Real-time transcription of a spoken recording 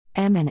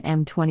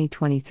M&M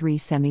 2023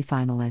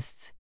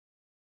 Semi-Finalists.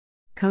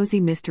 Cozy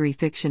Mystery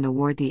Fiction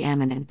Award. The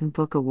M&M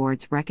Book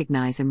Awards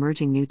recognize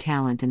emerging new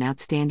talent and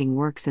outstanding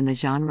works in the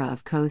genre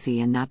of cozy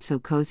and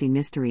not-so-cozy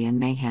mystery and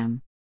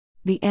mayhem.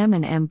 The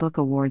M&M Book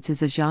Awards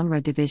is a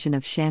genre division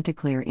of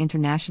Chanticleer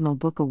International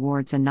Book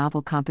Awards and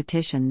Novel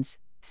Competitions,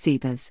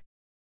 CIBAs.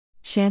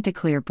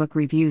 Chanticleer Book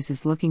Reviews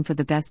is looking for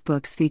the best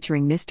books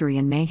featuring mystery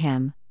and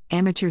mayhem,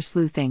 amateur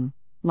sleuthing,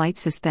 light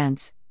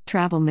suspense,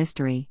 travel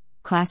mystery,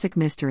 classic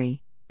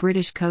mystery,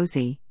 British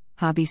cozy,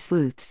 hobby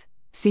sleuths,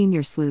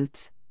 senior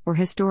sleuths, or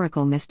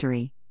historical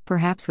mystery,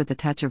 perhaps with a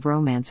touch of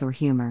romance or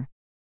humor.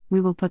 We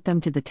will put them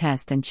to the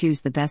test and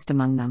choose the best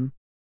among them.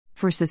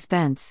 For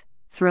suspense,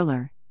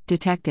 thriller,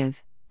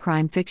 detective,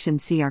 crime fiction,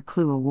 see our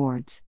Clue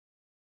Awards.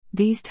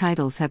 These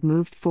titles have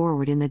moved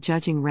forward in the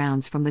judging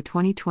rounds from the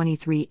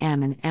 2023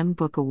 M&M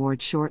Book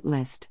Award short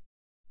list.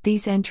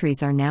 These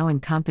entries are now in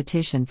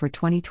competition for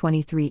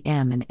 2023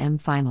 M&M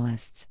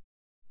finalists.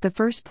 The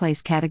first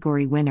place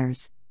category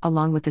winners,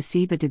 along with the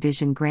CIBA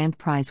Division Grand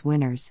Prize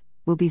winners,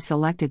 will be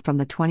selected from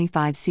the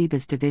 25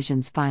 CIBA's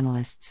Division's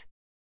finalists.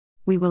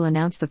 We will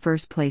announce the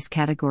first place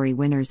category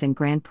winners and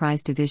Grand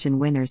Prize Division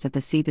winners at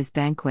the CIBA's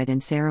banquet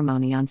and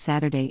ceremony on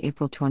Saturday,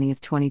 April 20,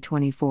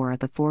 2024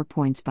 at the 4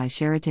 Points by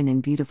Sheraton in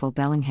beautiful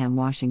Bellingham,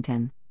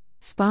 Washington.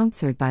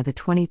 Sponsored by the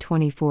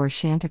 2024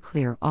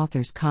 Chanticleer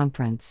Authors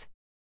Conference.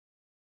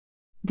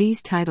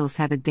 These titles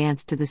have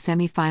advanced to the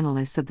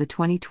semi-finalists of the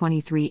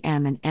 2023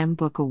 M&M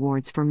Book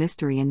Awards for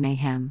Mystery and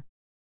Mayhem.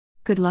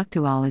 Good luck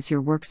to all as your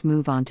works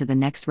move on to the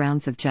next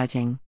rounds of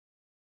judging.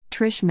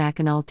 Trish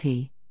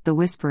McAnulty, The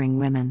Whispering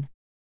Women.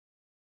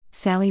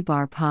 Sally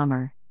Barr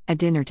Palmer, A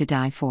Dinner to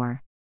Die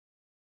For.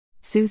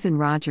 Susan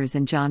Rogers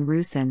and John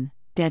Rusin,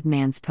 Dead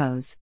Man's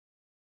Pose.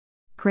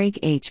 Craig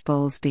H.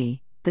 Bowlesby,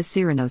 The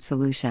Cyrano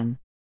Solution.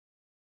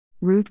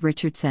 Ruth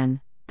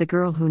Richardson, The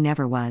Girl Who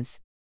Never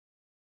Was.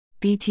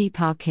 B.T.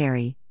 Paul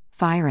Carey,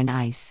 Fire and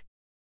Ice.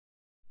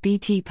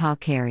 B.T. Paul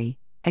Carey,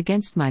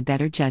 Against My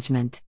Better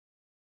Judgment.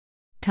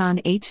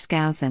 Ton H.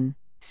 Skousen,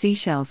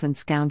 Seashells and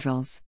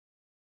Scoundrels.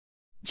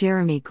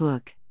 Jeremy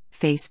Gluck,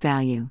 Face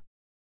Value.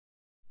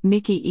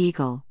 Mickey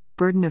Eagle,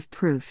 Burden of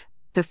Proof,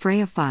 The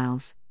Freya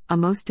Files, A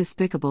Most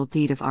Despicable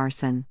Deed of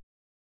Arson.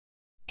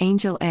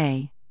 Angel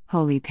A.,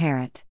 Holy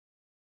Parrot.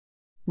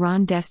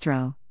 Ron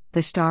Destro,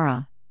 The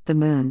Stara, The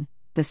Moon,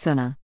 The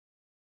Sunna.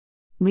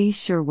 Lee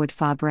Sherwood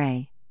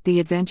Fabre, The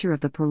Adventure of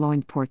the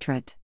Purloined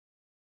Portrait.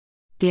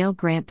 Gail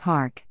Grant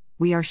Park,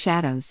 We Are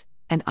Shadows,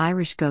 An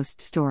Irish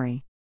Ghost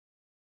Story.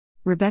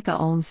 Rebecca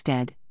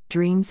Olmsted,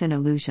 Dreams and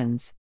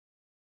Illusions.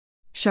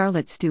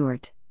 Charlotte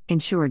Stewart,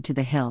 Insured to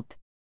the Hilt.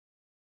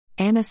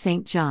 Anna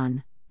St.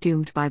 John,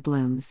 Doomed by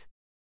Blooms.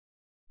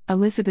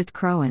 Elizabeth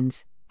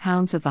Crowens,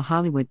 Hounds of the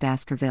Hollywood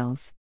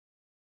Baskervilles.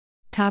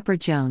 Topper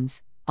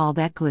Jones, All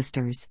That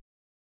Glisters.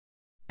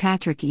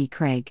 Patrick E.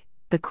 Craig,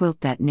 The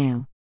Quilt That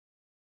Knew.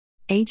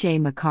 A.J.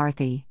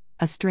 McCarthy,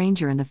 A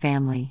Stranger in the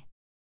Family.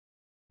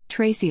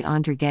 Tracy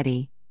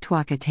Andrighetti,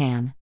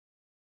 Tuakatan.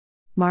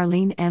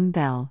 Marlene M.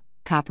 Bell,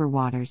 Copper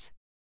Waters.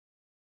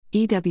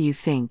 E.W.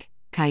 Fink,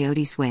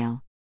 Coyote's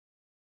Whale.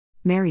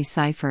 Mary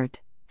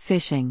Seifert,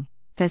 Fishing,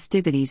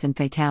 Festivities and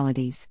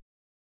Fatalities.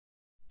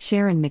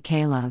 Sharon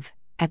Mikhailov,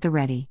 At the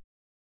Ready.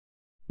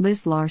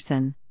 Liz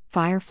Larson,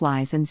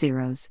 Fireflies and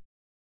Zeros.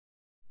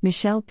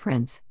 Michelle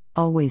Prince,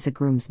 Always a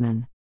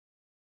Groomsman.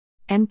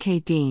 M.K.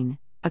 Dean,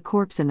 A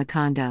Corpse in the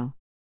Condo.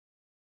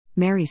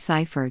 Mary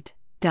Seifert,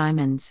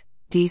 Diamonds,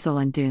 Diesel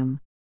and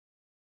Doom.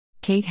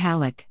 Kate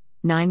Halleck,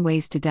 9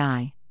 Ways to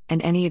Die, An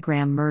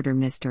Enneagram Murder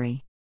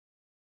Mystery.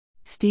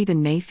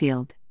 Stephen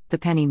Mayfield, The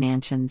Penny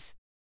Mansions.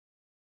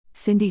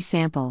 Cindy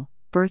Sample,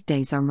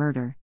 Birthdays Are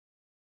Murder.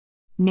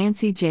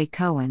 Nancy J.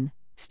 Cohen,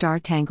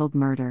 Star-Tangled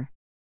Murder.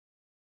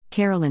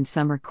 Carolyn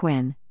Summer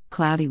Quinn,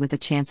 Cloudy with a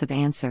Chance of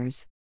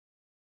Answers.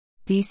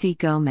 D.C.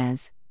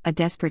 Gomez, A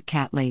Desperate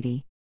Cat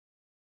Lady.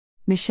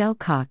 Michelle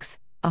Cox,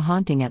 A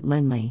Haunting at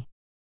Linley.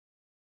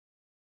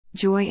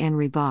 Joy Ann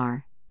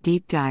Rebar,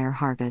 Deep Dire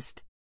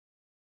Harvest.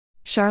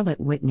 Charlotte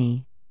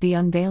Whitney, The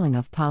Unveiling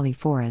of Polly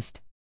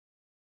Forrest.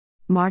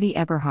 Marty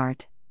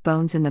Eberhardt,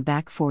 Bones in the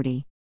Back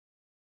 40.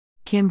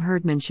 Kim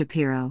Herdman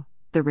Shapiro,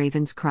 The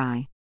Raven's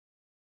Cry.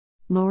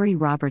 Lori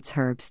Roberts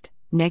Herbst,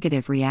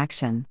 Negative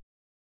Reaction.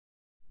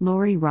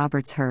 Lori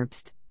Roberts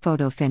Herbst,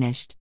 Photo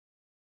Finished.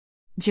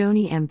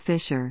 Joni M.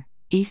 Fisher,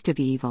 East of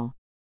Evil.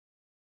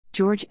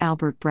 George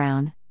Albert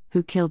Brown,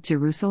 Who Killed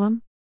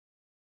Jerusalem?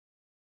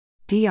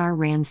 D.R.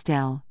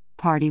 Ransdell,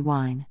 Party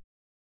Wine.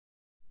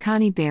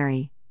 Connie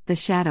Berry, The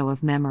Shadow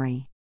of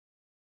Memory.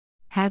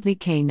 Hadley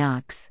K.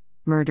 Knox,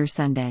 Murder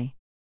Sunday.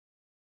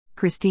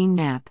 Christine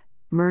Knapp,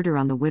 Murder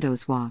on the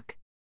Widow's Walk.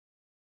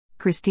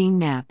 Christine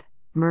Knapp,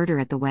 Murder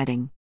at the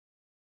Wedding.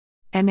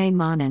 M.A.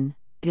 Monin,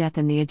 Death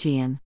in the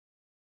Aegean.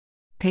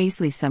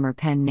 Paisley Summer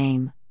pen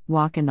name,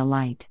 Walk in the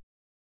Light.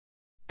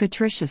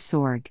 Patricia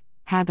Sorg,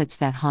 Habits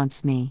That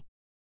Haunts Me.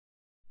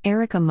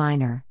 Erica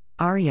Miner,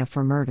 Aria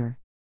for Murder.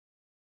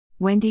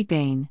 Wendy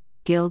Bain,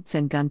 Gilds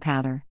and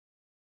Gunpowder.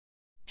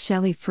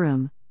 Shelley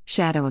Froome,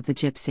 Shadow of the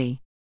Gypsy.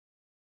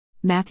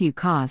 Matthew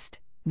Cost,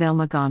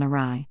 Velma Gone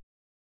Awry.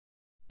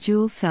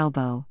 Jules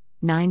Selbo,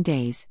 9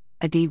 Days,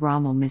 a D.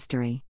 Rommel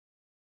Mystery.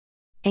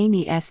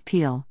 Amy S.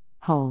 Peel,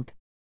 Hold.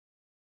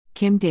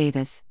 Kim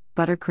Davis,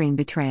 Buttercream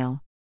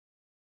Betrayal.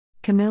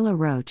 Camilla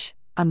Roach,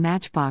 A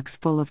Matchbox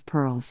Full of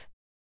Pearls.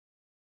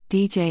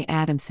 DJ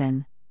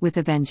Adamson, With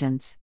a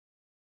Vengeance.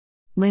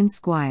 Lynn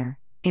Squire,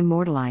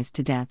 Immortalized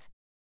to Death.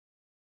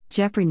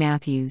 Jeffrey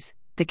Matthews,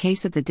 The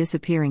Case of the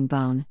Disappearing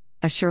Bone,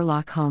 A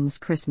Sherlock Holmes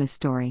Christmas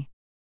Story.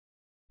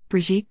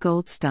 Brigitte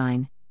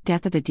Goldstein,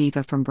 Death of a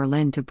Diva from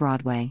Berlin to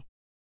Broadway.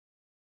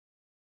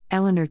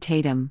 Eleanor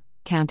Tatum,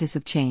 Countess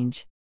of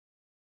Change.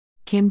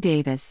 Kim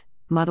Davis,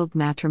 Muddled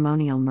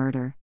Matrimonial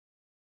Murder.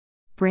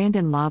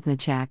 Brandon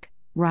Lovnicek,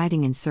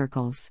 Riding in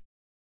Circles.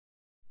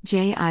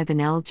 J. Ivan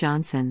L.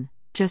 Johnson,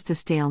 Just a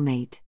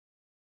Stalemate.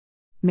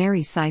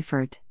 Mary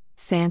Seifert,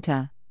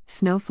 Santa,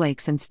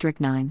 Snowflakes and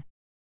Strychnine.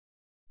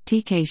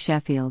 T.K.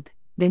 Sheffield,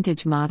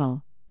 Vintage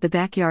Model, The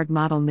Backyard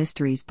Model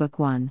Mysteries Book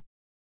 1.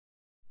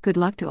 Good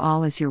luck to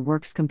all as your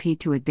works compete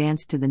to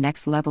advance to the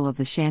next level of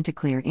the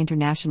Chanticleer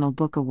International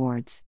Book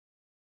Awards.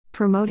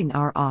 Promoting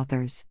our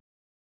authors.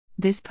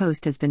 This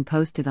post has been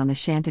posted on the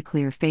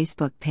Chanticleer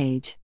Facebook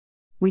page.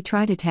 We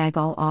try to tag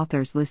all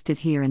authors listed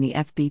here in the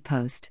FB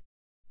post.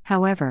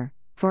 However,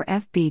 for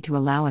FB to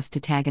allow us to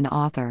tag an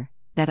author,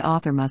 that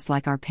author must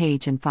like our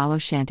page and follow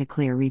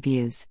Chanticleer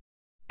Reviews.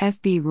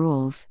 FB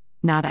rules,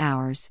 not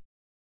ours.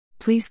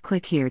 Please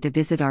click here to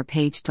visit our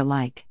page to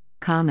like,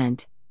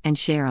 comment, and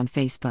share on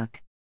Facebook.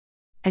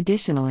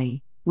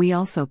 Additionally, we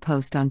also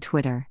post on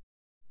Twitter.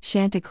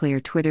 Chanticleer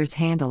Twitter's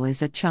handle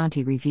is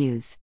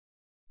 @ChantiReviews.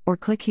 Or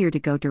click here to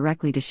go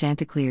directly to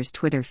Chanticleer's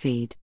Twitter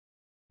feed.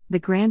 The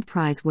grand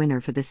prize winner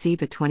for the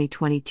SIBA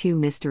 2022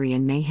 Mystery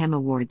and Mayhem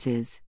Awards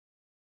is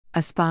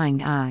A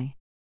Spying Eye,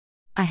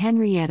 a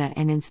Henrietta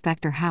and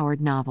Inspector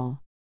Howard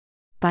novel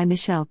by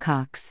Michelle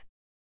Cox.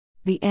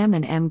 The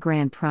M&M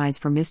Grand Prize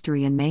for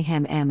Mystery and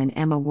Mayhem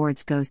M&M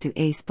Awards goes to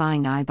A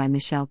Spying Eye by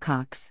Michelle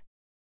Cox.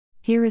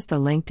 Here is the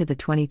link to the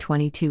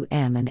 2022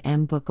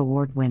 M&M Book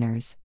Award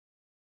winners.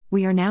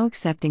 We are now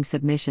accepting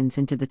submissions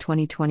into the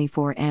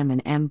 2024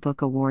 M&M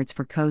Book Awards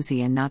for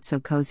Cozy and Not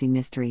So Cozy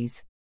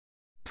Mysteries.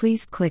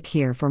 Please click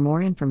here for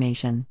more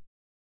information.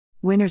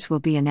 Winners will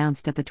be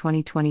announced at the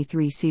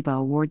 2023 SIBA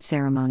Award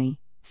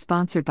Ceremony,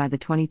 sponsored by the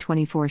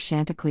 2024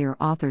 Chanticleer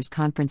Authors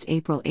Conference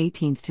April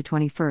 18 to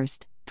 21,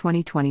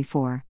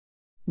 2024.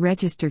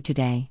 Register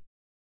today.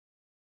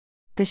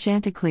 The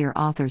Chanticleer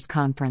Authors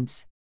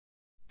Conference.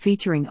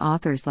 Featuring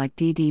authors like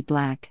D.D.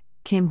 Black,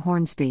 Kim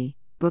Hornsby,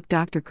 Book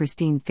Dr.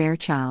 Christine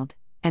Fairchild,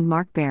 and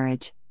Mark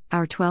Barrage,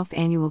 our 12th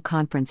annual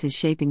conference is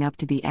shaping up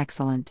to be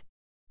excellent.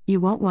 You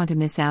won't want to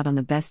miss out on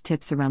the best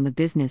tips around the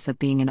business of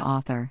being an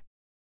author.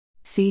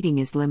 Seating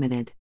is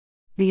limited.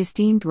 The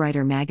esteemed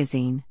Writer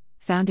magazine,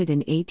 founded in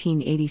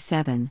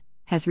 1887,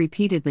 has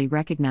repeatedly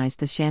recognized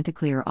the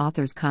Chanticleer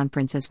Authors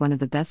Conference as one of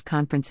the best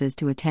conferences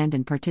to attend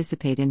and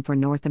participate in for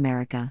North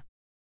America.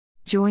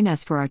 Join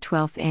us for our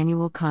 12th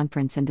annual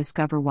conference and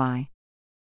discover why.